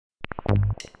Hi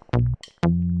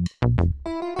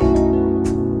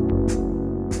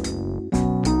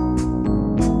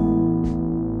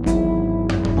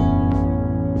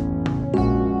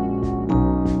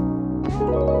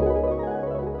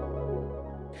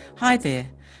there.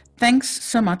 Thanks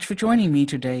so much for joining me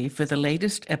today for the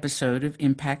latest episode of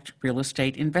Impact Real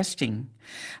Estate Investing.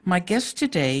 My guest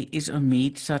today is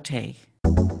Ommeed Sathé.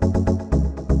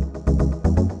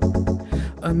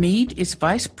 Ommeed is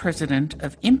Vice President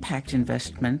of Impact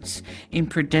Investments in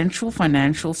Prudential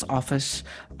Financial's Office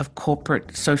of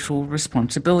Corporate Social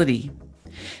Responsibility.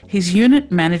 His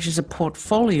unit manages a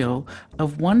portfolio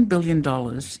of $1 billion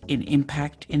in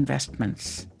impact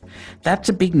investments. That's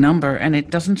a big number, and it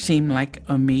doesn't seem like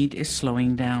Ommeed is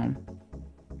slowing down.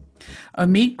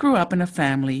 Ommeed grew up in a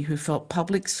family who felt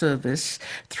public service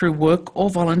through work or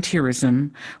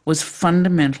volunteerism was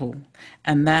fundamental,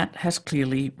 and that has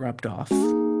clearly rubbed off.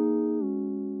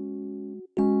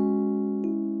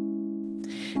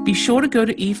 Be sure to go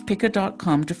to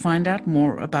evepicker.com to find out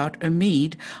more about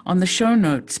Ommeed on the show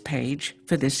notes page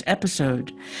for this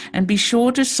episode. And be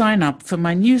sure to sign up for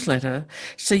my newsletter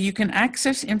so you can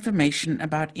access information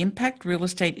about impact real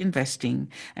estate investing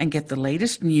and get the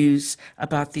latest news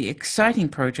about the exciting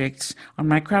projects on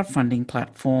my crowdfunding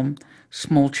platform,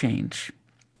 Small Change.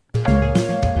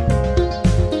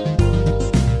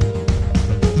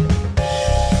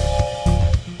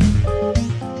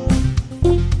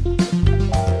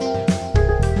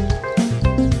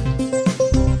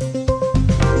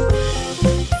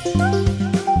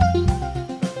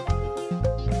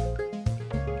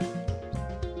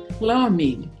 Hello,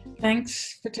 Ommeed.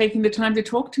 Thanks for taking the time to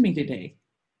talk to me today.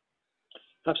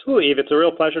 Absolutely, Eve. It's a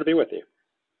real pleasure to be with you.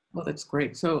 Well, that's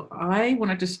great. So I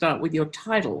wanted to start with your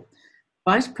title,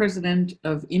 Vice President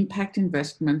of Impact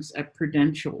Investments at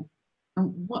Prudential.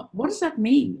 What does that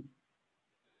mean?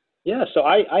 Yeah, so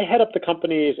I head up the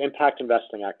company's impact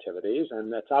investing activities,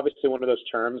 and that's obviously one of those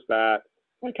terms that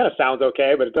it kind of sounds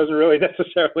okay, but it doesn't really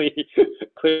necessarily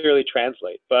clearly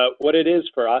translate. But what it is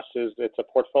for us is it's a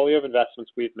portfolio of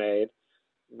investments we've made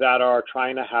that are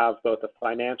trying to have both a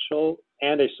financial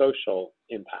and a social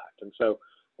impact. And so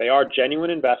they are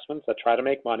genuine investments that try to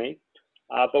make money,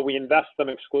 but we invest them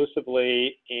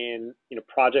exclusively in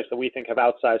projects that we think have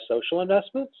outsized social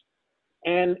investments,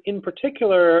 and in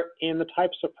particular in the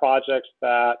types of projects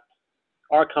that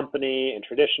our company and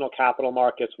traditional capital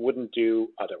markets wouldn't do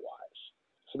otherwise.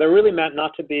 So they're really meant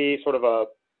not to be sort of a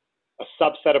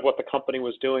subset of what the company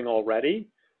was doing already,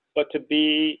 but to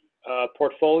be a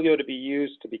portfolio to be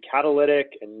used to be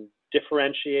catalytic and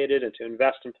differentiated and to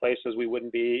invest in places we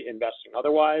wouldn't be investing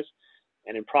otherwise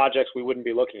and in projects we wouldn't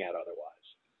be looking at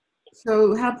otherwise.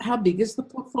 So how big is the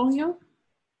portfolio?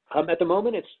 At the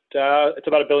moment, it's about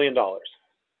 $1 billion.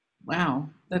 Wow,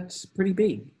 that's pretty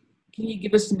big. Can you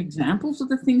give us some examples of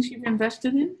the things you've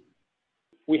invested in?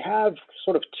 We have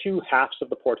sort of two halves of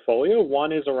the portfolio.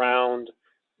 One is around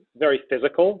very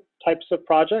physical types of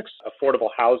projects, affordable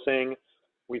housing.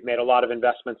 We've made a lot of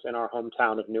investments in our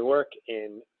hometown of Newark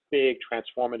in big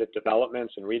transformative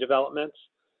developments and redevelopments.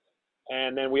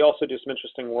 And then we also do some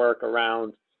interesting work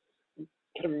around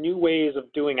kind of new ways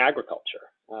of doing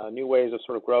agriculture, new ways of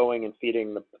sort of growing and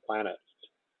feeding the planet.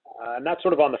 And that's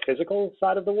sort of on the physical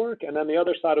side of the work. And then the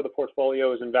other side of the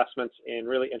portfolio is investments in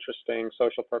really interesting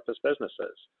social purpose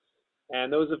businesses.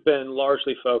 And those have been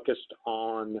largely focused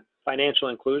on financial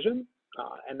inclusion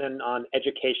and then on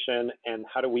education and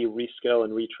how do we reskill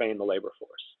and retrain the labor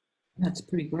force. That's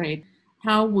pretty great.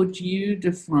 How would you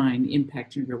define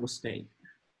impact in real estate?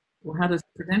 Or how does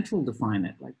Prudential define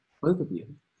it, like both of you?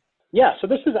 Yeah, so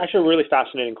this is actually a really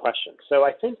fascinating question. So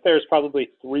I think there's probably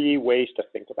three ways to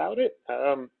think about it.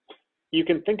 You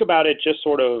can think about it just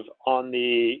sort of on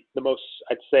the most,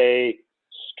 I'd say,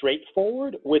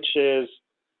 straightforward, which is,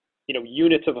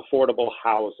 units of affordable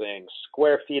housing,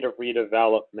 square feet of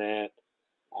redevelopment,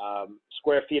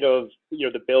 square feet of,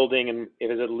 the building, and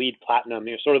if it's a LEED platinum,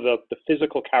 sort of the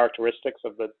physical characteristics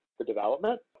of the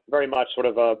development, very much sort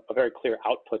of a very clear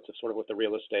outputs of sort of what the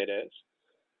real estate is.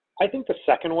 I think the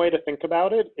second way to think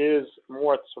about it is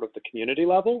more at sort of the community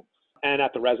level and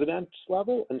at the residence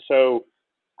level. And so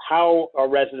how are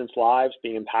residents' lives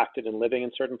being impacted in living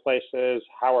in certain places?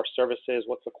 How are services?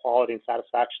 What's the quality and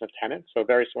satisfaction of tenants? So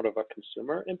very sort of a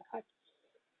consumer impact,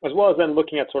 as well as then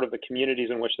looking at sort of the communities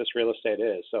in which this real estate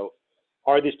is. So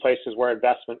are these places where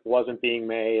investment wasn't being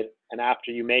made, and after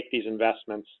you make these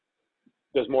investments,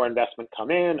 does more investment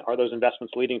come in? Are those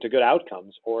investments leading to good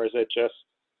outcomes, or is it just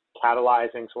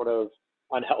catalyzing sort of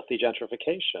unhealthy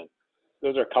gentrification?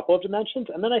 Those are a couple of dimensions.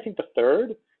 And then I think the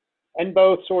third, and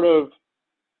both sort of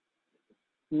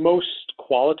most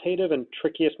qualitative and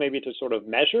trickiest maybe to sort of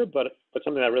measure, but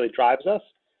something that really drives us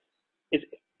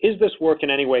is this work in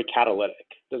any way catalytic?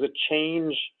 Does it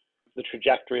change the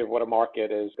trajectory of what a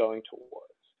market is going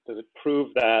towards? Does it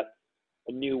prove that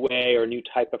a new way or a new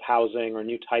type of housing or a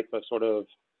new type of sort of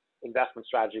investment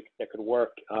strategy that could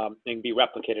work and be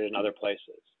replicated in other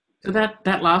places? So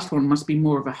that last one must be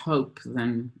more of a hope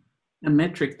than a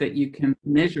metric that you can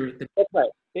measure at the. That's right.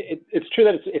 It's true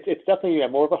that it's definitely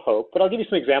more of a hope, but I'll give you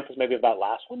some examples maybe of that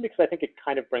last one because I think it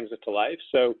kind of brings it to life.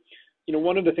 So,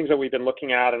 one of the things that we've been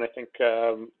looking at, and I think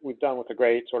we've done with a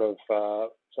great sort of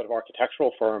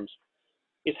architectural firms,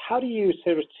 is how do you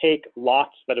sort of take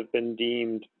lots that have been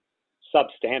deemed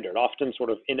substandard, often sort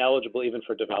of ineligible even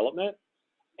for development,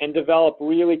 and develop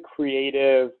really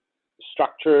creative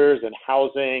structures and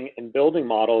housing and building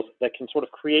models that can sort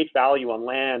of create value on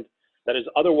land that is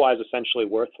otherwise essentially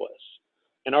worthless.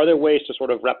 And are there ways to sort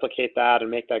of replicate that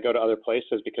and make that go to other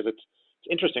places? Because it's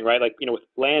interesting, right? Like, with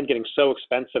land getting so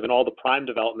expensive and all the prime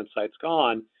development sites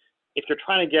gone, if you're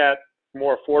trying to get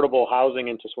more affordable housing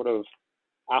into sort of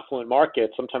affluent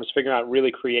markets, sometimes figuring out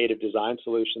really creative design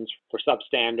solutions for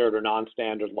substandard or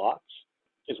non-standard lots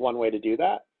is one way to do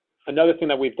that. Another thing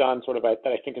that we've done sort of that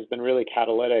I think has been really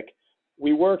catalytic,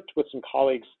 we worked with some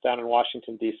colleagues down in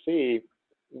Washington, D.C.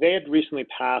 They had recently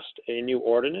passed a new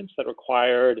ordinance that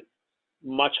required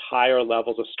much higher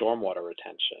levels of stormwater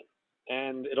retention.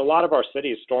 And in a lot of our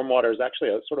cities, stormwater is actually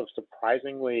a sort of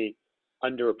surprisingly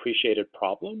underappreciated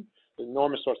problem. There's an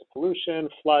enormous source of pollution,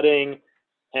 flooding,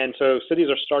 and so cities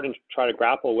are starting to try to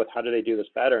grapple with how do they do this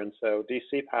better. And so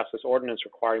DC passed this ordinance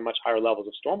requiring much higher levels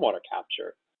of stormwater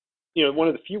capture. One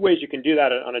of the few ways you can do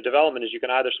that on a development is you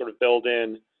can either sort of build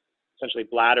in essentially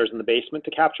bladders in the basement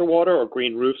to capture water or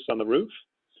green roofs on the roof.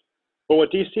 But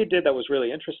what DC did that was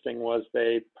really interesting was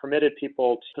they permitted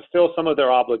people to fulfill some of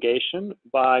their obligation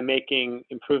by making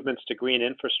improvements to green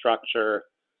infrastructure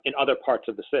in other parts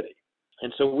of the city.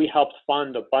 And so we helped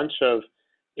fund a bunch of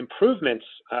improvements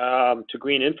to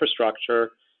green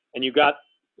infrastructure, and you got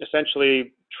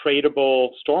essentially tradable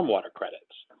stormwater credits.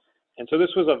 And so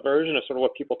this was a version of sort of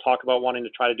what people talk about wanting to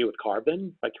try to do with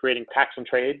carbon by creating tax and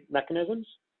trade mechanisms,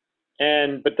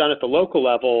 but done at the local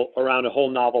level around a whole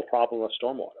novel problem of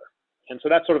stormwater. And so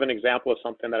that's sort of an example of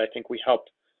something that I think we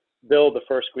helped build the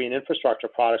first green infrastructure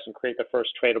products and create the first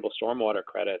tradable stormwater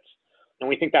credits. And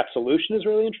we think that solution is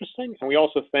really interesting. And we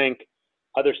also think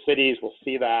other cities will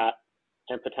see that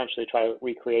and potentially try to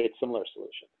recreate similar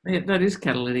solutions. Yeah, that is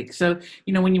catalytic. So,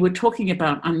 when you were talking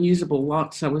about unusable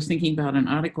lots, I was thinking about an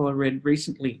article I read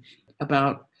recently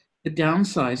about the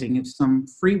downsizing of some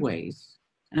freeways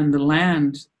and the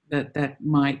land that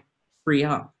might free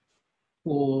up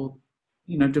for,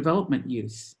 development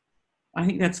use. I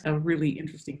think that's a really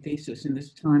interesting thesis in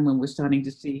this time when we're starting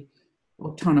to see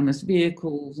autonomous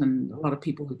vehicles and a lot of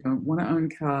people who don't want to own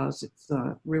cars. It's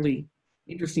really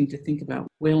interesting to think about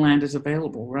where land is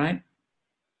available, right?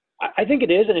 I think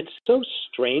it is, and it's so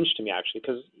strange to me, actually,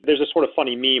 because there's a sort of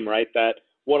funny meme, right, that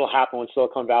what will happen when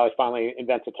Silicon Valley finally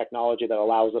invents a technology that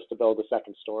allows us to build a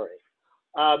second story.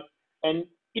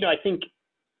 I think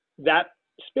that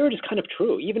spirit is kind of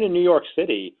true. Even in New York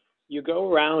City, you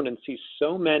go around and see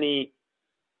so many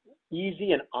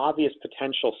easy and obvious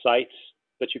potential sites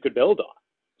that you could build on,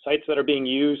 sites that are being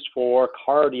used for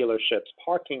car dealerships,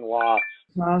 parking lots,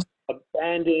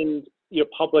 abandoned,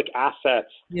 public assets,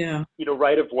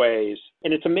 right of ways.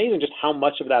 And it's amazing just how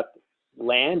much of that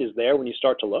land is there when you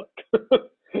start to look.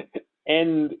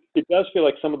 And it does feel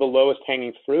like some of the lowest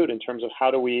hanging fruit in terms of how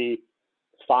do we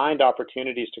find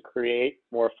opportunities to create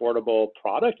more affordable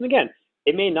product. And again,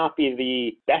 it may not be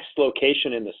the best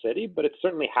location in the city, but it's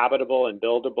certainly habitable and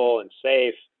buildable and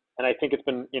safe. And I think it's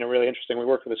been, really interesting. We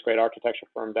work with this great architecture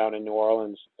firm down in New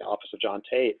Orleans, the office of John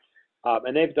Tate,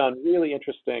 and they've done really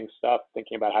interesting stuff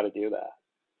thinking about how to do that.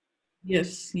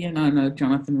 Yes, I know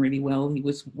Jonathan really well. He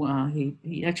was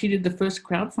he actually did the first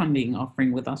crowdfunding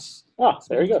offering with us. Oh,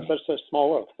 there you go. Such a small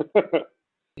world.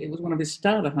 It was one of his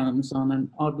starter homes on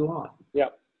an odd lot. Yeah.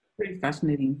 Pretty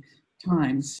fascinating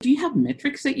times. Do you have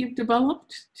metrics that you've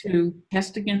developed to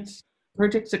test against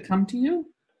projects that come to you?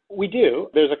 We do.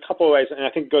 There's a couple of ways, and I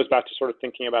think it goes back to sort of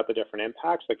thinking about the different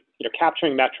impacts, like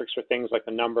capturing metrics for things like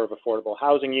the number of affordable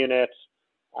housing units,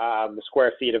 the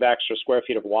square feet of X or square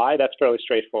feet of Y. That's fairly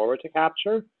straightforward to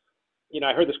capture.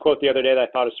 I heard this quote the other day that I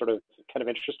thought is sort of kind of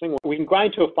interesting. We can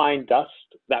grind to a fine dust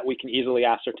that we can easily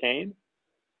ascertain.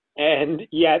 And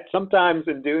yet sometimes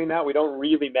in doing that, we don't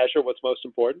really measure what's most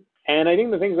important. And I think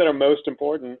the things that are most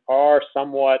important are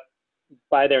somewhat,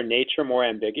 by their nature, more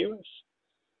ambiguous.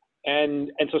 And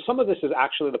so some of this is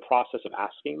actually the process of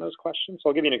asking those questions. So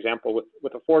I'll give you an example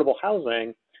with affordable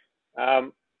housing.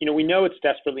 we know it's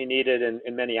desperately needed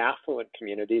in many affluent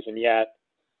communities, and yet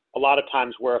a lot of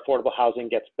times where affordable housing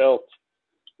gets built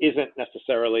isn't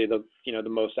necessarily the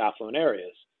most affluent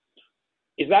areas.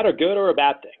 Is that a good or a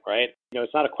bad thing, right?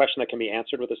 It's not a question that can be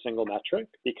answered with a single metric,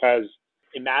 because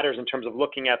it matters in terms of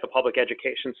looking at the public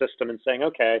education system and saying,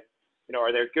 okay,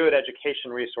 are there good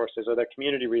education resources? Are there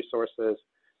community resources?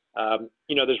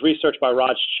 There's research by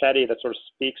Raj Chetty that sort of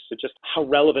speaks to just how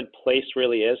relevant place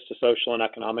really is to social and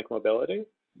economic mobility.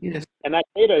 Yes. And that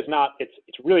data is not, it's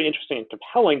really interesting and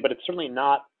compelling, but it's certainly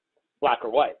not black or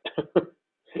white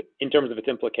in terms of its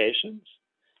implications.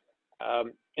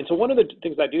 And so one of the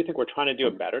things I do think we're trying to do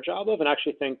a better job of, and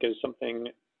actually think is something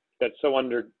that's so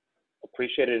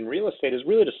underappreciated in real estate, is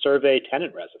really to survey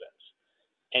tenant residents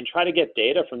and try to get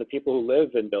data from the people who live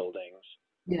in buildings.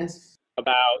 Yes.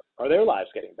 About, are their lives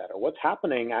getting better? What's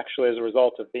happening actually as a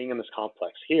result of being in this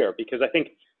complex here? Because I think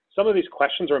some of these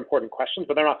questions are important questions,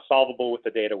 but they're not solvable with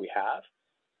the data we have.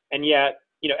 And yet,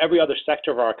 every other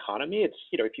sector of our economy, it's,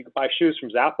 if you buy shoes from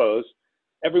Zappos,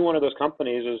 every one of those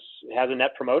companies has a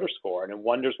net promoter score and it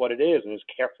wonders what it is and is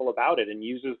careful about it and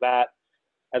uses that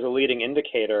as a leading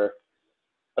indicator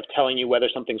of telling you whether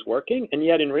something's working. And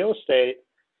yet in real estate,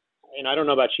 and I don't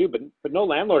know about you, but no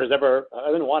landlord has ever,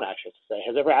 other than one actually to say,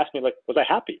 has ever asked me, like, was I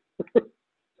happy?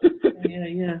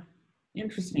 Yeah.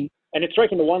 Interesting. And it's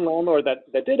striking, the one landlord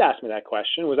that did ask me that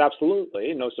question was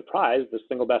absolutely, no surprise, the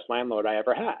single best landlord I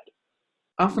ever had.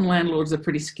 Often landlords are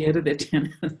pretty scared of their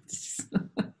tenants.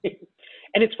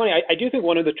 And it's funny, I do think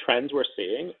one of the trends we're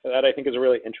seeing that I think is a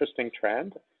really interesting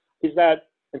trend is that,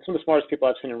 and some of the smartest people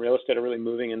I've seen in real estate are really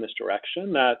moving in this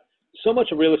direction, that so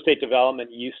much of real estate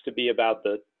development used to be about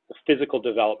the physical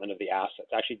development of the assets,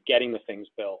 actually getting the things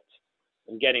built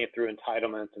and getting it through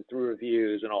entitlements and through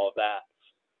reviews and all of that.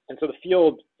 And so the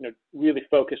field, really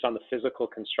focused on the physical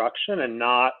construction and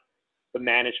not the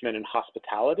management and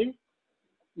hospitality.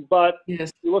 But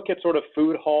yes, you look at sort of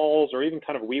food halls or even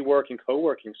kind of WeWork and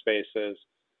co-working spaces,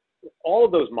 all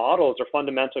of those models are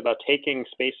fundamentally about taking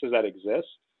spaces that exist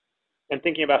and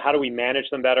thinking about how do we manage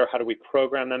them better, how do we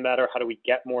program them better, how do we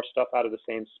get more stuff out of the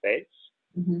same space.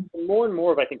 Mm-hmm. And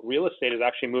more of, I think, real estate is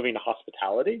actually moving to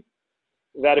hospitality.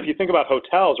 That if you think about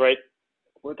hotels, right,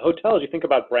 with hotels, you think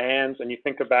about brands and you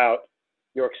think about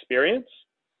your experience.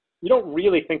 You don't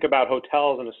really think about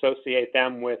hotels and associate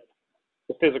them with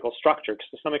the physical structure, because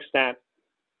to some extent,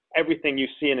 everything you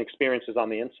see and experience is on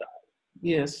the inside.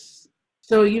 Yes.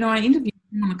 So, I interviewed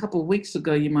him a couple of weeks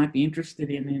ago, you might be interested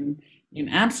in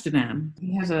Amsterdam.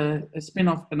 He has a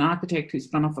spin-off, an architect who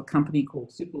spun off a company called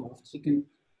Superlofts. You can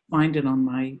find it on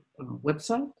my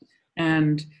website.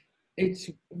 And it's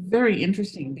very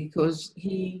interesting because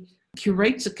he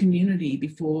curates a community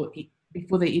before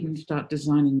they even start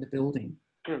designing the building.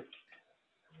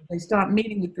 They start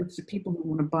meeting with groups of people who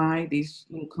want to buy these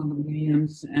little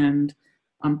condominiums and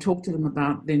talk to them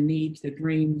about their needs, their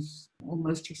dreams.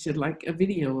 Almost, he said, like a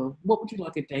video of what would you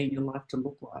like a day in your life to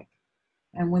look like?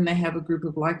 And when they have a group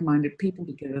of like-minded people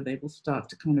together, they will start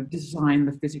to kind of design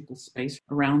the physical space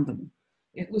around them.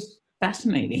 It was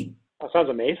fascinating. That sounds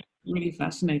amazing. Really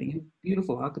fascinating and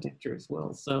beautiful architecture as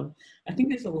well. So I think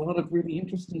there's a lot of really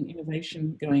interesting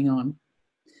innovation going on.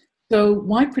 So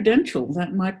why Prudential?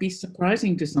 That might be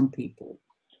surprising to some people.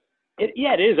 It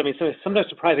is. I mean, so sometimes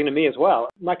surprising to me as well.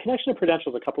 My connection to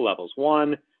Prudential is a couple levels.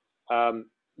 One,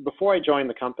 before I joined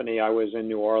the company, I was in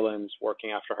New Orleans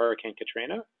working after Hurricane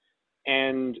Katrina.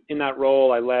 And in that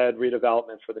role, I led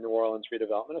redevelopment for the New Orleans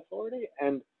Redevelopment Authority.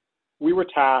 And we were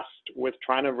tasked with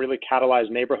trying to really catalyze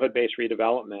neighborhood-based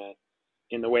redevelopment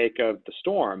in the wake of the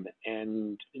storm.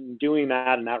 And in doing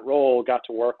that, in that role, got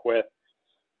to work with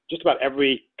just about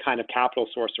every kind of capital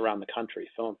source around the country,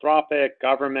 philanthropic,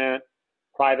 government,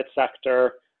 private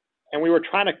sector. And we were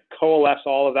trying to coalesce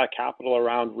all of that capital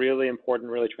around really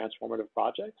important, really transformative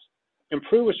projects. And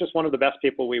Prue was just one of the best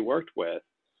people we worked with.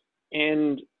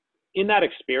 And in that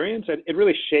experience, it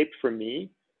really shaped for me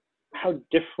how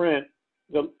different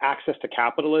the access to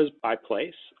capital is by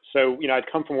place. So, I'd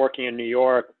come from working in New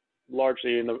York,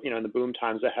 largely in the boom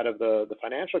times ahead of the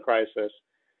financial crisis,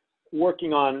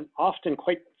 working on often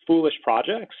quite foolish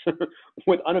projects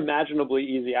with unimaginably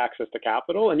easy access to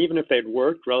capital. And even if they'd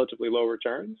worked, relatively low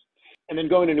returns. And then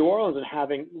going to New Orleans and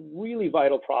having really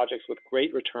vital projects with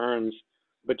great returns,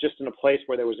 but just in a place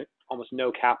where there was almost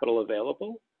no capital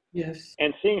available. Yes.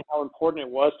 And seeing how important it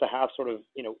was to have sort of,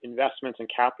 investments and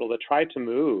capital that tried to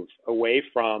move away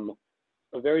from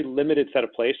a very limited set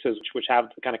of places which have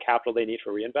the kind of capital they need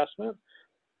for reinvestment.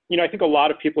 I think a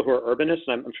lot of people who are urbanists,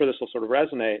 and I'm sure this will sort of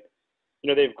resonate,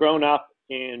 they've grown up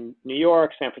in New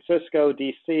York, San Francisco,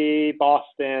 DC,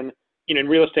 Boston. In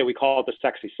real estate, we call it the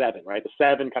sexy seven, right? The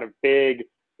seven kind of big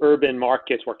urban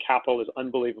markets where capital is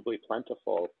unbelievably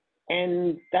plentiful.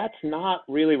 And that's not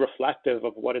really reflective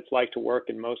of what it's like to work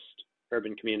in most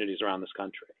urban communities around this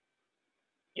country.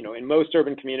 In most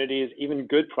urban communities, even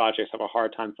good projects have a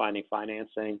hard time finding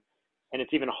financing. And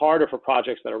it's even harder for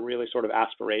projects that are really sort of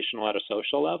aspirational at a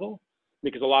social level,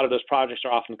 because a lot of those projects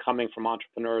are often coming from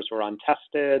entrepreneurs who are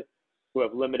untested, who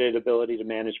have limited ability to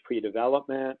manage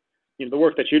pre-development. The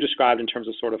work that you described in terms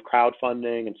of sort of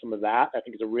crowdfunding and some of that, I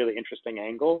think is a really interesting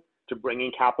angle to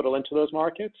bringing capital into those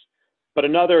markets. But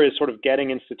another is sort of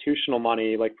getting institutional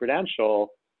money like Prudential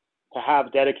to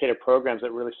have dedicated programs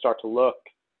that really start to look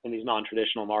in these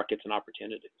non-traditional markets and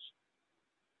opportunities.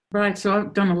 Right. So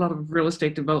I've done a lot of real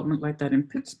estate development like that in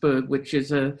Pittsburgh, which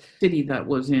is a city that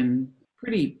was in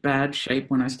pretty bad shape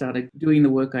when I started doing the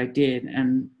work I did.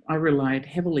 And I relied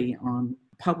heavily on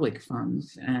public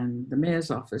funds and the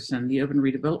mayor's office and the Urban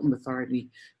Redevelopment Authority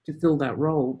to fill that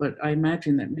role. But I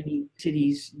imagine that many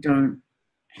cities don't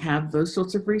have those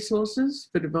sorts of resources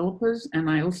for developers. And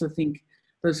I also think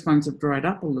those funds have dried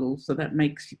up a little. So that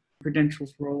makes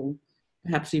Prudential's role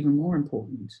perhaps even more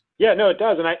important. Yeah, no, it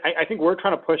does. And I think we're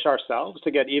trying to push ourselves to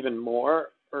get even more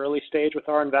early stage with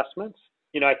our investments.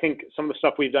 I think some of the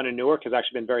stuff we've done in Newark has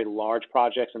actually been very large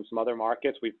projects in some other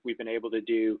markets. We've been able to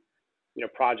do,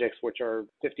 projects which are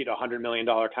 $50 to $100 million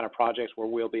kind of projects where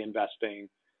we'll be investing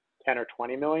 10 or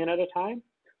 20 million at a time.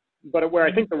 But where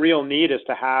I think the real need is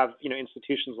to have,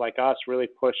 institutions like us really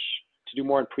push to do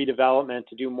more in pre-development,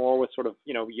 to do more with sort of,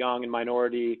 young and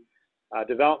minority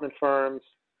development firms,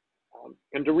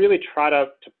 and to really try to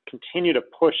continue to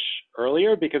push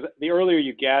earlier, because the earlier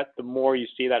you get, the more you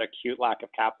see that acute lack of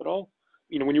capital.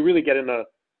 When you really get in the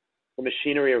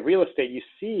machinery of real estate, you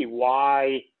see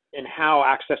why and how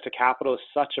access to capital is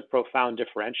such a profound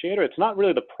differentiator. It's not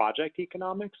really the project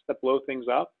economics that blow things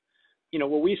up.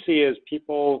 What we see is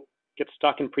people get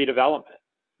stuck in pre-development.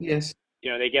 Yes.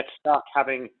 They get stuck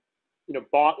having,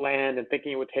 bought land and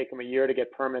thinking it would take them a year to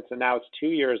get permits, and now it's 2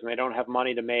 years and they don't have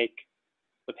money to make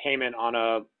the payment on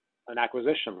an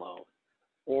acquisition loan,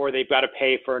 or they've got to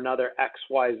pay for another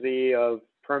XYZ of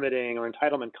permitting or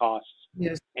entitlement costs.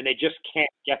 Yes. And they just can't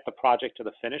get the project to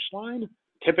the finish line.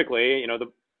 Typically,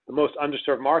 the most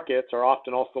underserved markets are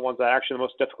often also the ones that are actually the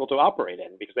most difficult to operate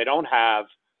in, because they don't have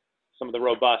some of the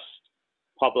robust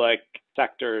public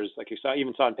sectors like you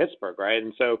even saw in Pittsburgh, right?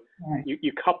 And so Right.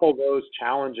 you couple those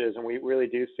challenges, and we really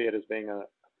do see it as being a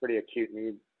pretty acute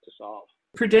need to solve.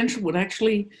 Prudential would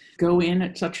actually go in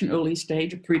at such an early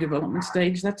stage, a pre-development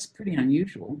stage. That's pretty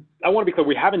unusual. I want to be clear,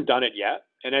 we haven't done it yet,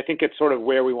 and I think it's sort of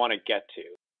where we want to get to.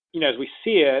 As we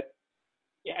see it,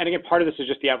 and again, part of this is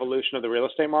just the evolution of the real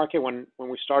estate market. When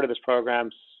we started this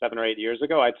program 7 or 8 years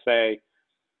ago, I'd say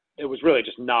it was really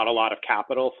just not a lot of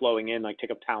capital flowing in, like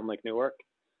take up town like Newark.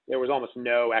 There was almost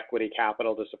no equity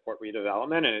capital to support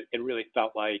redevelopment, and it really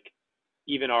felt like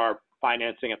even our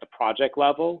financing at the project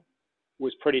level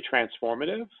was pretty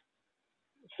transformative.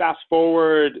 Fast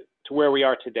forward to where we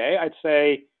are today, I'd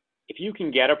say if you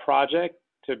can get a project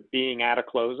to being at a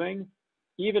closing,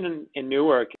 even in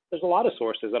Newark, there's a lot of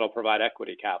sources that'll provide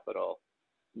equity capital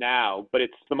now, but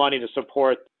it's the money to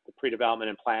support the pre-development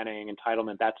and planning,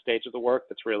 entitlement, that stage of the work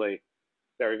that's really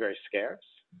very, very scarce.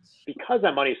 Because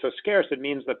that money is so scarce, it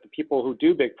means that the people who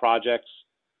do big projects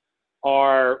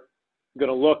are going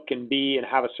to look and be and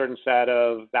have a certain set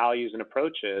of values and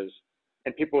approaches,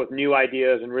 and people with new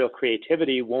ideas and real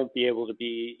creativity won't be able to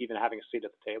be even having a seat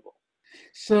at the table.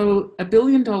 So $1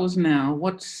 billion now,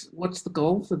 what's the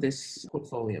goal for this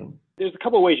portfolio? There's a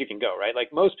couple of ways you can go, right?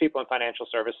 Like most people in financial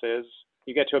services,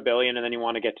 you get to $1 billion and then you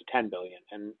want to get to 10 billion,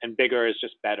 and bigger is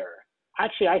just better.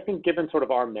 Actually, I think given sort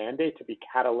of our mandate to be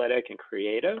catalytic and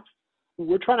creative,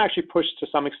 we're trying to actually push to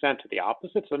some extent to the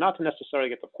opposite. So not to necessarily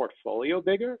get the portfolio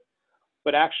bigger,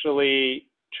 but actually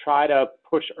try to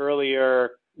push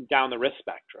earlier down the risk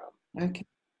spectrum. Okay.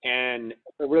 And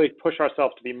really push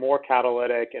ourselves to be more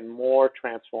catalytic and more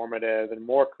transformative and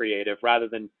more creative rather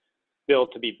than build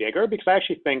to be bigger. Because I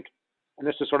actually think, and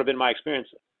this has sort of been my experience,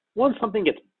 once something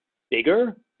gets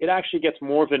bigger, it actually gets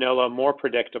more vanilla, more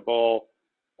predictable.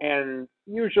 And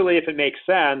usually if it makes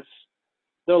sense,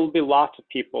 there'll be lots of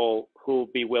people who'll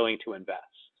be willing to invest.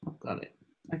 Got it.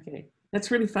 Okay.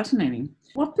 That's really fascinating.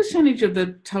 What percentage of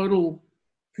the total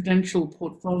Prudential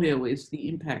portfolio is the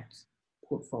impact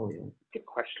portfolio? Good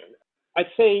question. I'd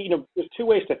say, there's two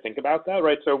ways to think about that,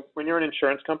 right? So when you're an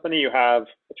insurance company, you have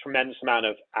a tremendous amount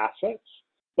of assets,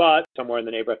 but somewhere in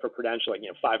the neighborhood for Prudential, like,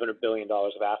 $500 billion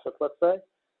of assets, let's say.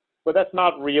 But that's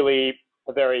not really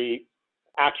a very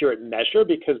accurate measure,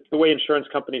 because the way insurance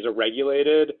companies are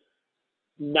regulated,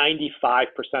 95%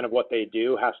 of what they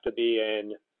do has to be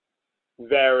in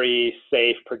very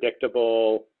safe,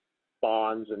 predictable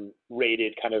bonds and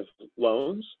rated kind of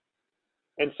loans.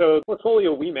 And so the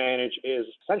portfolio we manage is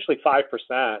essentially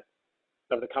 5%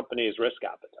 of the company's risk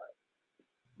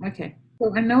appetite. Okay.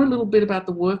 So I know a little bit about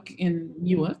the work in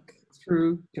Newark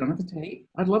through Jonathan Tate.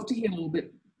 I'd love to hear a little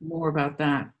bit more about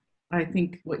that. I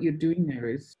think what you're doing there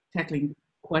is tackling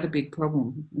quite a big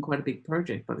problem and quite a big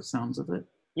project by the sounds of it.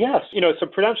 Yes. So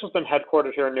Prudential's been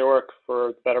headquartered here in Newark for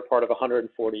the better part of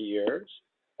 140 years.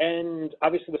 And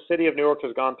obviously the city of Newark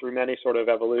has gone through many sort of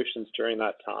evolutions during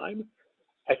that time.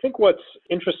 I think what's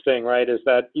interesting, right, is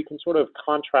that you can sort of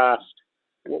contrast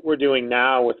what we're doing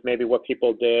now with maybe what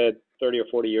people did 30 or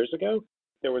 40 years ago.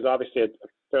 There was obviously a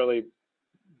fairly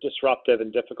disruptive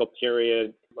and difficult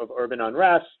period of urban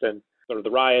unrest and sort of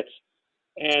the riots.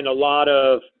 And a lot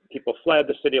of people fled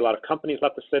the city, a lot of companies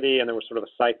left the city, and there was sort of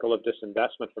a cycle of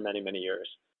disinvestment for many, many years.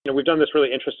 We've done this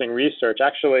really interesting research.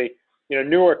 Actually,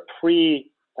 Newark pre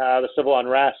the civil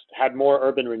unrest had more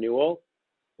urban renewal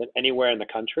than anywhere in the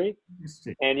country.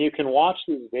 And you can watch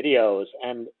these videos,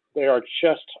 and they are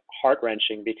just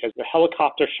heart-wrenching because they're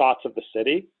helicopter shots of the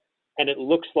city, and it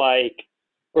looks like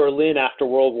Berlin after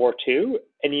World War II,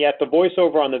 and yet the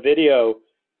voiceover on the video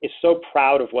is so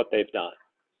proud of what they've done.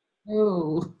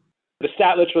 Oh. The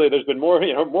stat literally, there's been more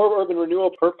urban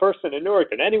renewal per person in Newark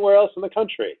than anywhere else in the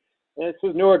country. And it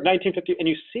says Newark 1950, and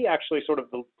you see actually sort of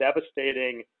the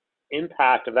devastating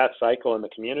impact of that cycle in the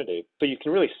community. So you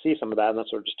can really see some of that, and that's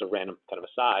sort of just a random kind of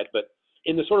aside. But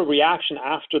in the sort of reaction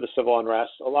after the civil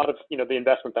unrest, a lot of the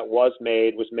investment that was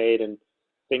made in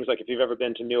things like, if you've ever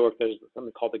been to Newark, there's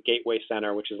something called the Gateway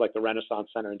Center, which is like the Renaissance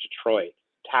Center in Detroit.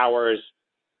 Towers,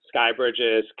 sky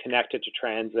bridges, connected to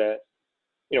transit,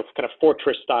 kind of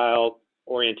fortress-style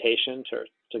orientation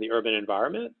to the urban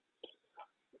environment.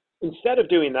 Instead of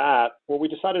doing that, what we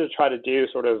decided to try to do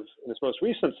sort of in this most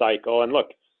recent cycle, and look,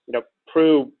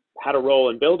 Pru had a role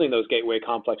in building those gateway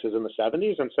complexes in the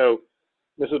 70s, and so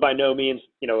this is by no means,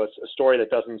 a story that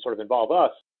doesn't sort of involve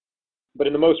us. But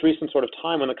in the most recent sort of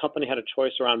time, when the company had a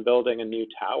choice around building a new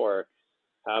tower,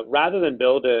 rather than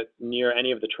build it near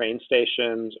any of the train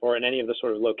stations or in any of the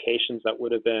sort of locations that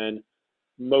would have been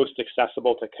most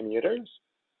accessible to commuters,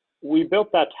 we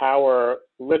built that tower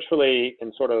literally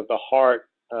in sort of the heart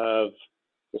of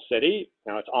the city.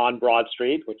 It's on Broad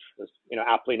Street, which was,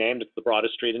 aptly named. It's the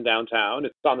broadest street in downtown.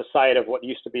 It's on the site of what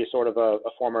used to be sort of a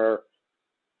former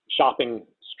shopping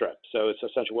strip. So it's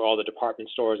essentially where all the department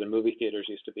stores and movie theaters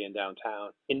used to be in downtown.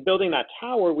 In building that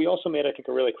tower, we also made, I think,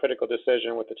 a really critical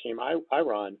decision with the team I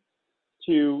run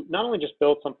to not only just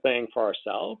build something for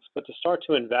ourselves, but to start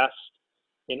to invest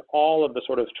in all of the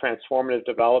sort of transformative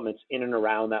developments in and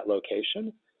around that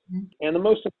location. Mm-hmm. And the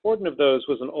most important of those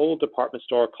was an old department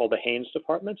store called the Haynes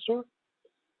Department Store,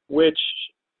 which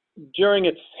during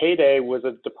its heyday was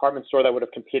a department store that would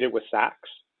have competed with Saks.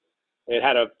 It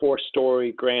had a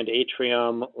 4-story grand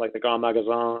atrium like the Grand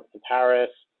Magasin in Paris.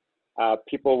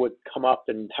 People would come up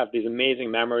and have these amazing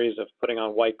memories of putting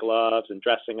on white gloves and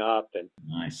dressing up and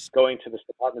going to this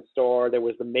department store. There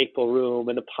was the Maple Room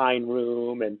and the Pine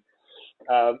Room, and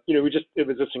it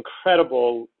was this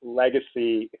incredible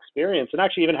legacy experience, and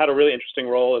actually even had a really interesting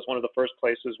role as one of the first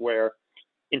places where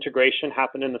integration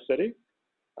happened in the city.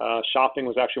 Shopping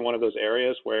was actually one of those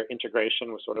areas where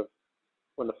integration was sort of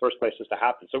one of the first places to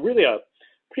happen. So really a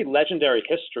pretty legendary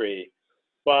history,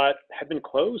 but had been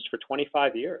closed for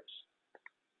 25 years.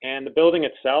 And the building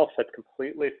itself had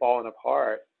completely fallen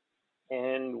apart.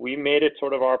 And we made it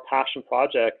sort of our passion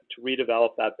project to redevelop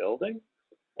that building.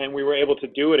 And we were able to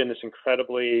do it in this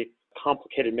incredibly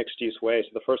complicated mixed-use way. So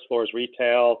the first floor is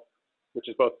retail, which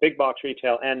is both big box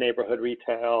retail and neighborhood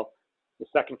retail. The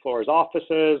second floor is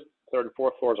offices. Third and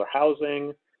fourth floors are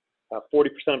housing. 40%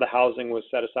 of the housing was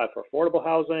set aside for affordable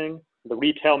housing. The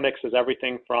retail mix is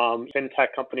everything from fintech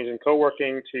companies and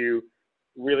co-working to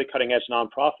really cutting-edge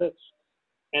nonprofits.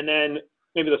 And then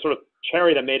maybe the sort of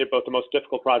cherry that made it both the most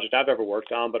difficult project I've ever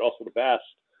worked on, but also the best,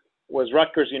 was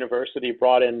Rutgers University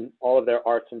brought in all of their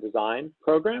arts and design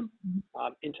program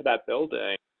into that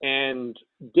building and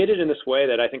did it in this way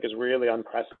that I think is really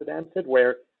unprecedented,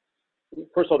 where,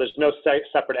 first of all, there's no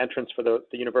separate entrance for the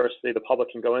university. The public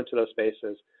can go into those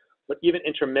spaces. But even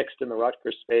intermixed in the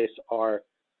Rutgers space are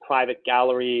private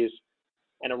galleries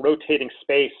and a rotating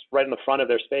space right in the front of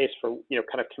their space for,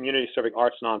 kind of community serving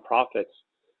arts nonprofits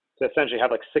to essentially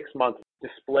have like 6-month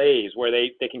displays where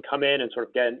they can come in and sort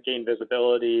of gain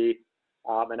visibility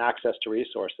and access to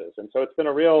resources. And so it's been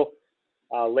a real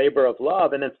labor of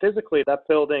love. And then physically, that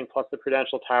building plus the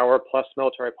Prudential Tower plus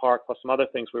Military Park plus some other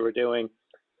things we were doing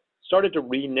started to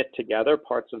re-knit together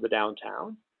parts of the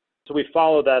downtown. So we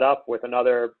followed that up with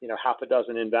another, half a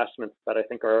dozen investments that I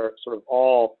think are sort of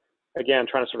all again,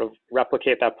 trying to sort of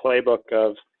replicate that playbook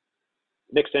of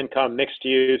mixed income, mixed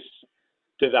use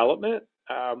development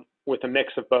with a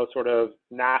mix of both sort of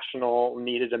national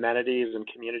needed amenities and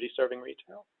community serving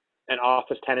retail, and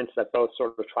office tenants that both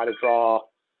sort of try to draw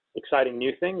exciting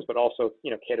new things, but also,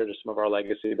 cater to some of our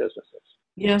legacy businesses.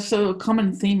 Yeah, so a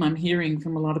common theme I'm hearing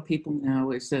from a lot of people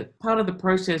now is that part of the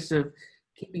process of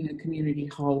keeping a community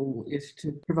whole is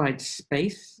to provide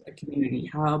space, a community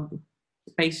hub,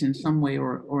 space in some way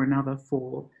or another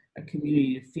for a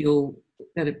community to feel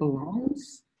that it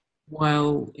belongs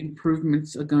while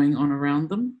improvements are going on around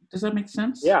them. Does that make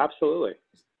sense? Yeah, absolutely.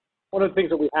 One of the things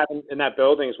that we have in that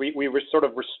building is we sort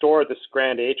of restored this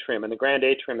grand atrium, and the grand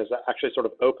atrium is actually sort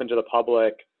of open to the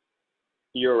public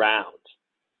year round.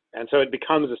 And so it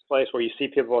becomes this place where you see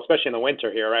people, especially in the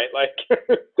winter here, right? Like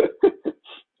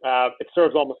it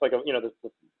serves almost like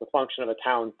the function of a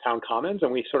town commons,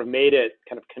 and we sort of made it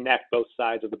kind of connect both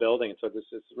sides of the building. And so this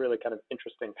is really kind of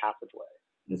interesting passageway.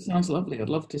 It sounds lovely. I'd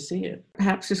love to see it.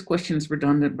 Perhaps this question is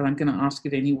redundant, but I'm going to ask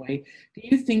it anyway. Do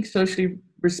you think socially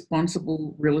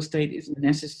responsible real estate is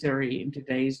necessary in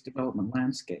today's development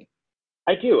landscape?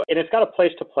 I do, and it's got a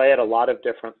place to play at a lot of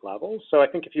different levels. So I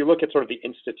think if you look at sort of the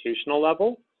institutional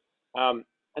level, I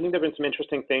think there have been some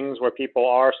interesting things where people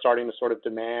are starting to sort of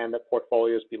demand that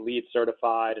portfolios be LEED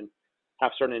certified and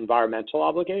have certain environmental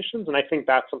obligations. And I think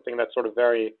that's something that's sort of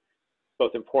very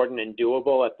both important and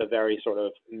doable at the very sort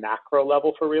of macro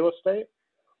level for real estate.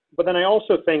 But then I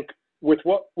also think with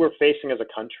what we're facing as a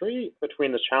country,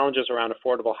 between the challenges around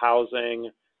affordable housing,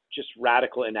 just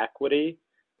radical inequity,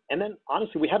 and then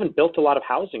honestly, we haven't built a lot of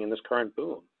housing in this current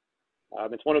boom.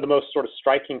 It's one of the most sort of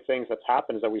striking things that's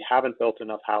happened is that we haven't built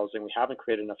enough housing, we haven't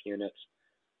created enough units,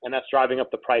 and that's driving up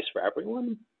the price for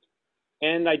everyone.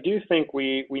 And I do think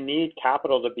we need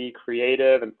capital to be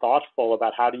creative and thoughtful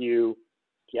about how do you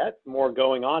get more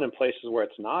going on in places where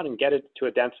it's not, and get it to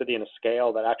a density and a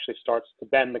scale that actually starts to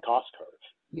bend the cost curve.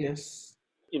 Yes.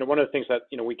 One of the things that,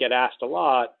 we get asked a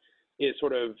lot is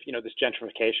sort of, this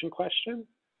gentrification question.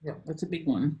 Yeah, that's a big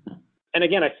one. And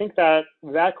again, I think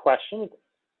that question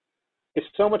is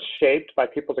so much shaped by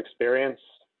people's experience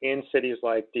in cities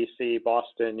like DC,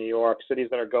 Boston, New York, cities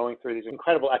that are going through these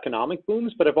incredible economic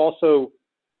booms, but have also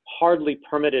hardly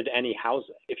permitted any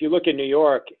housing. If you look at New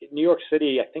York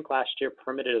City, I think last year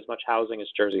permitted as much housing as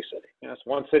Jersey City. It's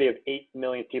one city of 8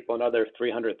 million people, another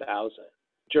 300,000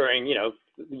 during,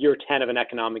 year 10 of an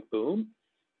economic boom.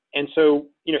 And so,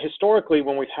 historically,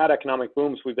 when we've had economic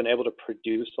booms, we've been able to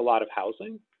produce a lot of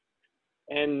housing.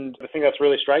 And the thing that's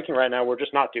really striking right now, we're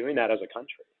just not doing that as a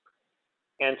country.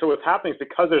 And so what's happening is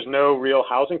because there's no real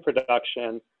housing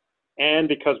production, and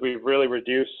because we've really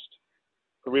reduced,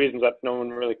 for reasons that no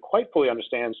one really quite fully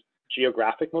understands,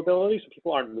 geographic mobility, so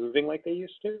people aren't moving like they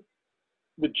used to,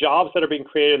 the jobs that are being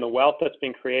created and the wealth that's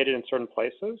being created in certain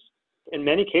places, in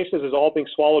many cases, is all being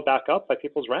swallowed back up by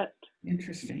people's rent.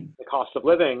 Interesting. The cost of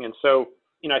living. And so,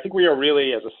 I think we are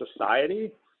really, as a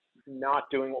society, not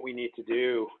doing what we need to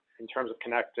do in terms of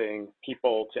connecting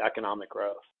people to economic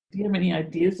growth. Do you have any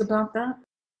ideas about that?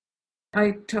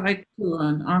 I talked to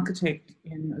an architect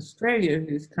in Australia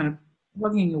who's kind of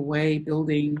plugging away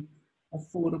building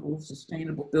affordable,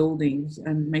 sustainable buildings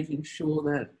and making sure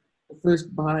that the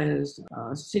first buyers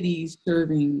are cities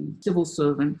serving civil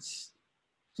servants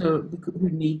who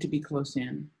need to be close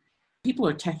in. People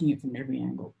are attacking it from every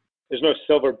angle. There's no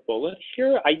silver bullet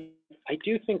here. I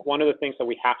do think one of the things that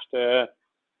we have to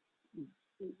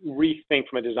rethink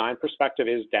from a design perspective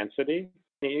is density.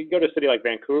 You go to a city like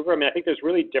Vancouver, I think there's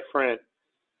really different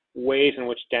ways in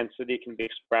which density can be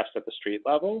expressed at the street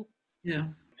level. Yeah.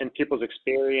 And people's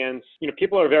experience,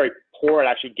 people are very poor at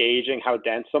actually gauging how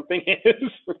dense something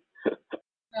is.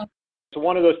 Yeah. So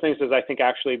one of those things is, I think,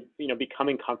 actually,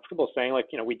 becoming comfortable saying, like,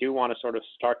 we do want to sort of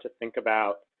start to think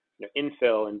about,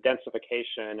 infill and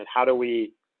densification, and how do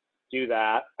we do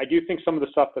that. I do think some of the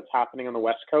stuff that's happening on the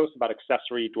West Coast about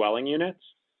accessory dwelling units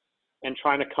and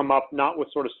trying to come up not with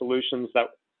sort of solutions that,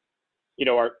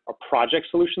 are project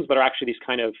solutions, but are actually these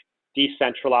kind of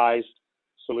decentralized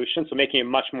solutions. So making it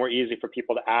much more easy for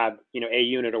people to add, a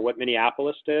unit, or what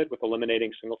Minneapolis did with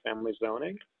eliminating single family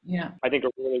zoning. Yeah. I think are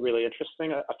really, really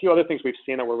interesting. A few other things we've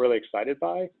seen that we're really excited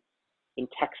by in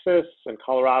Texas and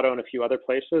Colorado and a few other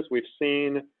places, we've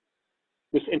seen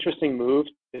this interesting move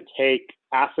to take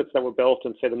assets that were built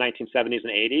in, say, the 1970s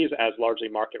and 80s as largely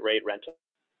market rate rental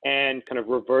and kind of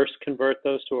reverse convert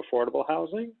those to affordable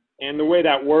housing. And the way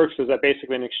that works is that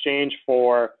basically in exchange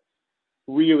for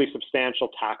really substantial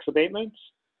tax abatements,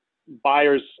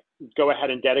 buyers go ahead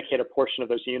and dedicate a portion of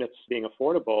those units to being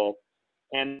affordable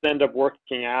and end up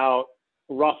working out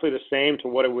roughly the same to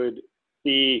what it would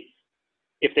be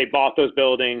if they bought those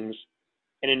buildings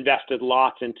and invested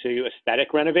lots into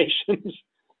aesthetic renovations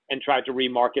and tried to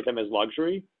remarket them as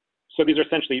luxury. So these are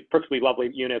essentially perfectly lovely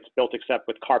units built except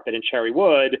with carpet and cherry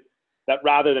wood, that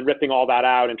rather than ripping all that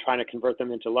out and trying to convert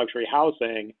them into luxury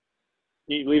housing,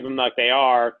 you leave them like they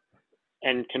are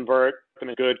and convert them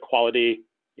into good quality,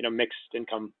 mixed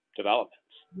income developments.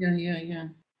 Yeah.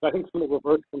 So I think some of the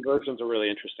reverse conversions are really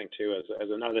interesting too, as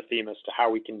another theme as to how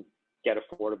we can get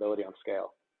affordability on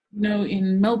scale.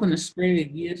 In Melbourne, Australia,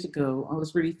 years ago, I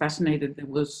was really fascinated. There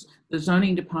was the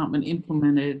zoning department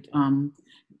implemented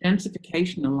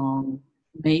densification along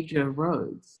major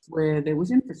roads where there was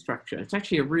infrastructure. It's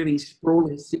actually a really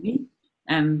sprawly city.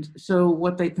 And so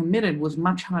what they permitted was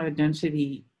much higher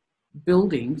density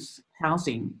buildings,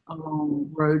 housing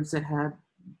along roads that had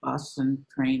bus and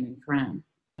train and tram.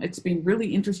 It's been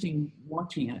really interesting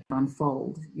watching it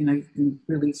unfold. You can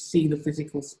really see the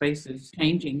physical spaces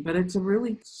changing, but it's a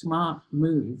really smart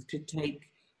move to take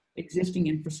existing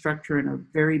infrastructure in a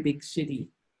very big city,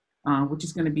 which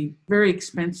is going to be very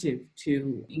expensive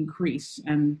to increase,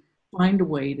 and find a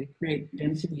way to create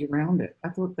density around it. I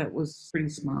thought that was pretty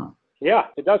smart. Yeah,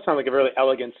 it does sound like a really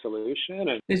elegant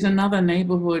solution. There's another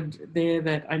neighborhood there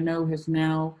that I know has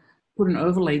now put an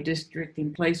overlay district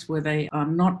in place where they are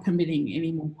not permitting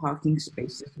any more parking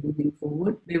spaces moving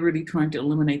forward. They're really trying to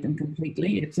eliminate them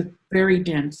completely. It's a very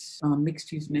dense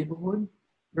mixed-use neighborhood,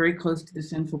 very close to the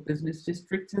central business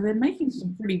district. So they're making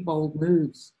some pretty bold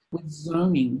moves with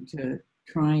zoning to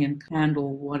try and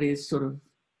handle what is sort of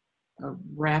a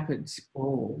rapid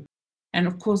sprawl. And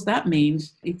of course, that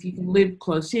means if you can live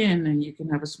close in and you can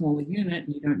have a smaller unit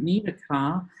and you don't need a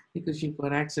car because you've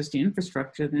got access to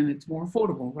infrastructure, then it's more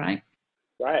affordable, right?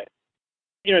 Right.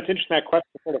 It's interesting, that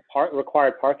question sort of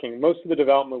required parking. Most of the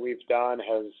development we've done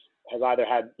has either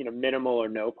had, minimal or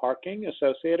no parking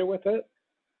associated with it,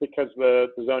 because the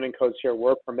zoning codes here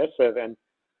were permissive. And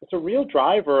it's a real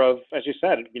driver of, as you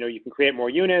said, you can create more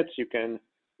units, you can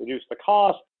reduce the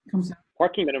cost.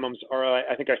 Parking minimums are,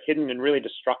 I think, a hidden and really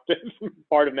destructive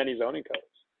part of many zoning codes.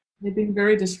 They've been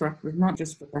very destructive, not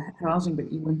just for the housing, but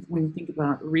even when you think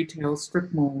about retail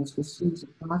strip malls with seams of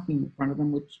parking in front of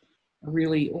them, which are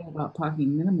really all about parking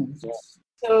minimums. Yeah.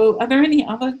 So are there any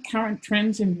other current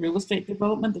trends in real estate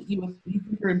development that you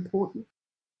think are important?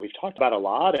 We've talked about a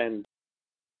lot, and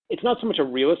it's not so much a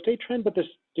real estate trend, but this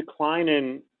decline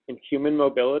in human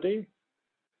mobility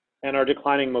and our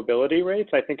declining mobility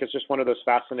rates, I think, is just one of those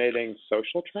fascinating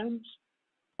social trends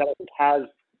that I think has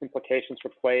implications for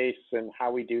place and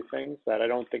how we do things that I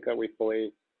don't think that we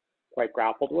fully quite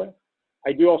grappled with.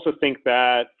 I do also think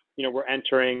that, we're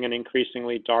entering an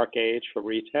increasingly dark age for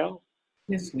retail.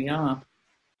 Yes, we are.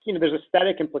 There's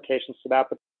aesthetic implications to that,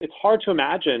 but it's hard to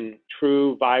imagine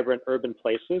true, vibrant urban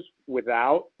places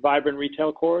without vibrant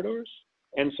retail corridors.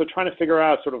 And so trying to figure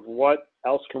out sort of what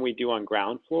else can we do on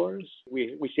ground floors.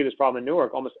 We see this problem in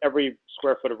Newark. Almost every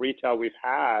square foot of retail we've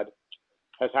had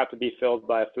has had to be filled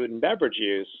by food and beverage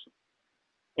use.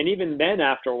 And even then,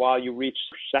 after a while, you reach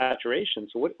saturation.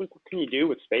 So what can you do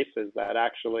with spaces that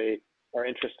actually are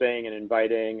interesting and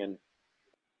inviting? And,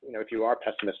 if you are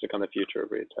pessimistic on the future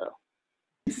of retail.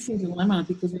 Interesting dilemma,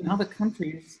 because in other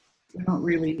countries, we're not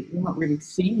really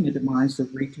seeing the demise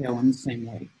of retail in the same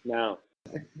way. No.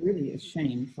 It's really a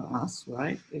shame for us,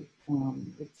 right?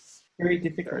 It's very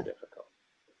difficult. Very difficult.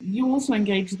 You also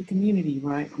engage the community,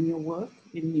 right, in your work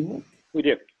in Newark? We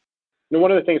do.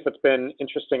 One of the things that's been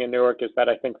interesting in Newark is that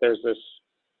I think there's this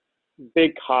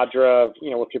big cadre of,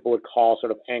 what people would call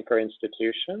sort of anchor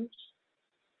institutions,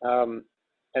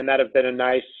 and that have been a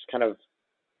nice kind of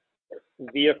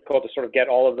vehicle to sort of get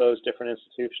all of those different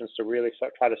institutions to really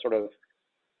try to sort of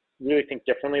really think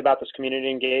differently about this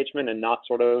community engagement and not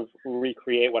sort of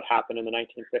recreate what happened in the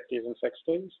 1950s and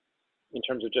 60s in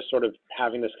terms of just sort of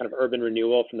having this kind of urban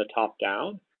renewal from the top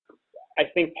down. I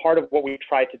think part of what we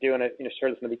tried to do, and I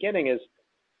started this in the beginning, is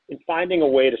in finding a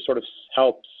way to sort of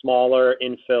help smaller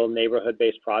infill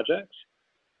neighborhood-based projects,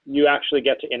 you actually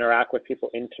get to interact with people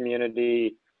in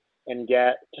community and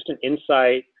get just an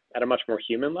insight at a much more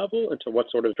human level into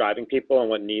what's sort of driving people and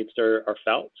what needs are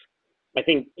felt. I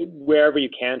think wherever you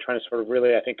can, trying to sort of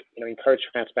really, I think, encourage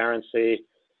transparency.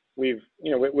 We're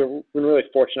really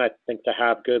fortunate, I think, to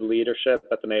have good leadership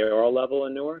at the mayoral level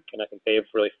in Newark, and I think they've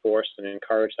really forced and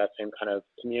encouraged that same kind of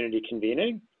community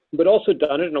convening, but also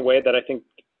done it in a way that I think,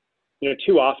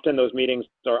 too often those meetings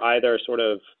are either sort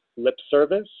of lip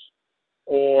service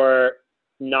or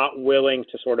not willing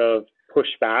to sort of push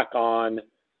back on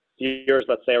fears,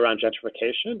 let's say, around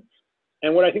gentrification.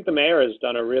 And what I think the mayor has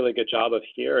done a really good job of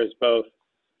here is both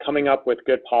coming up with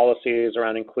good policies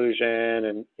around inclusion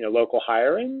and local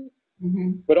hiring,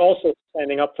 but also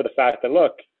standing up for the fact that,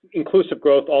 look, inclusive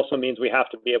growth also means we have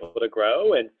to be able to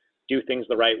grow and do things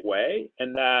the right way.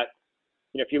 And that,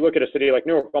 if you look at a city like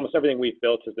Newark, almost everything we've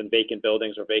built has been vacant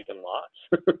buildings or vacant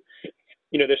lots.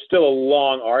 There's still a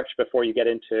long arch before you get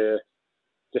into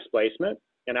displacement.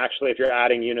 And actually, if you're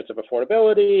adding units of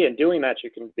affordability and doing that, you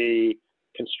can be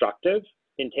constructive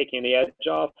in taking the edge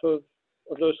off of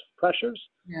those pressures.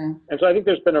 Yeah. And so I think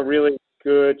there's been a really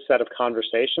good set of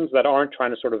conversations that aren't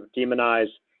trying to sort of demonize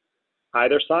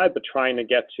either side, but trying to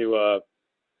get to a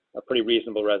pretty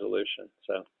reasonable resolution.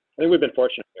 So I think we've been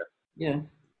fortunate here. Yeah.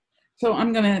 So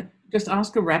I'm going to just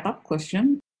ask a wrap-up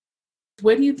question.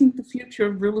 Where do you think the future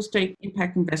of real estate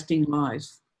impact investing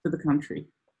lies for the country?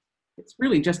 It's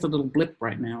really just a little blip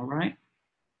right now, right?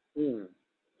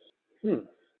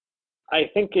 I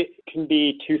think it can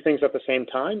be two things at the same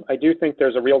time. I do think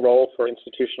there's a real role for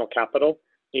institutional capital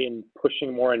in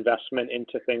pushing more investment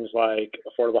into things like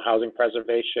affordable housing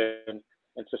preservation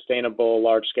and sustainable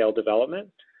large-scale development.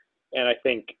 And I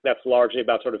think that's largely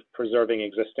about sort of preserving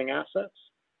existing assets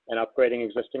and upgrading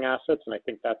existing assets. And I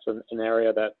think that's an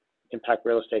area that impact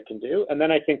real estate can do. And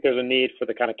then I think there's a need for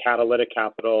the kind of catalytic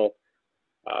capital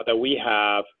that we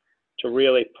have to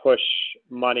really push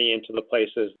money into the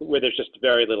places where there's just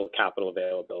very little capital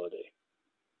availability.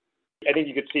 I think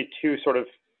you could see two sort of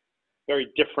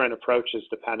very different approaches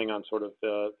depending on sort of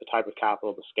the type of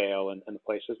capital, the scale, and the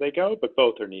places they go, but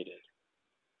both are needed.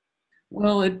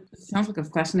 Well, it sounds like a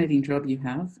fascinating job you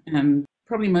have. And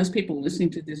probably most people listening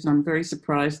to this, I'm very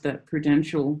surprised that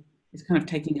Prudential is kind of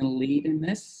taking a lead in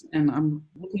this. And I'm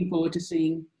looking forward to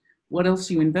seeing what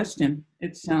else you invest in.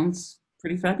 It sounds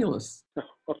pretty fabulous.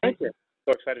 Well, thank you.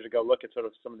 So excited to go look at sort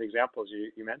of some of the examples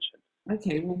you mentioned.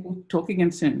 Okay, well, we'll talk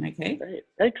again soon, okay? Great,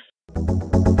 thanks.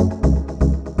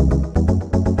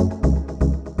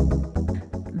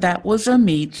 That was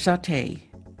Ommeed Sathé.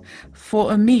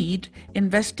 For Ommeed,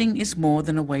 investing is more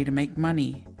than a way to make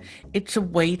money. It's a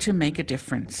way to make a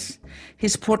difference.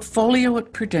 His portfolio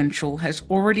at Prudential has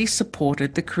already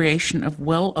supported the creation of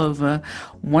well over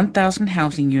 1,000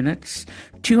 housing units,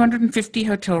 250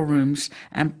 hotel rooms,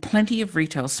 and plenty of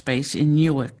retail space in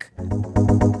Newark.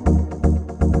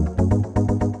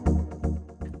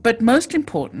 But most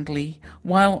importantly,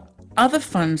 while other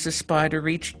funds aspire to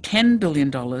reach $10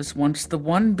 billion once the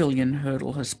 $1 billion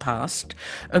hurdle has passed,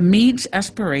 Ommeed's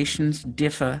aspirations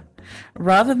differ.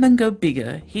 Rather than go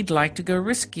bigger, he'd like to go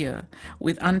riskier,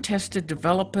 with untested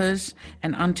developers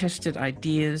and untested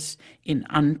ideas in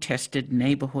untested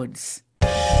neighborhoods.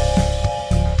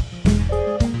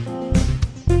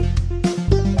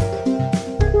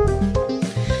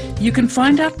 You can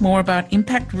find out more about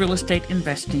impact real estate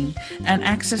investing and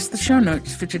access the show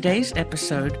notes for today's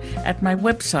episode at my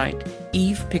website,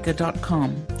 evepicker.com.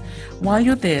 While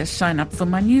you're there, sign up for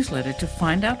my newsletter to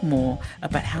find out more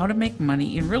about how to make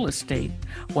money in real estate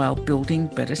while building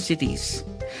better cities.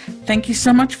 Thank you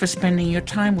so much for spending your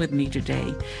time with me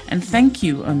today, and thank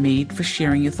you, Ommeed, for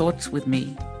sharing your thoughts with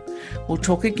me. We'll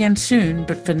talk again soon,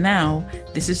 but for now,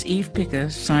 this is Eve Picker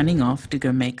signing off to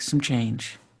go make some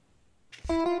change.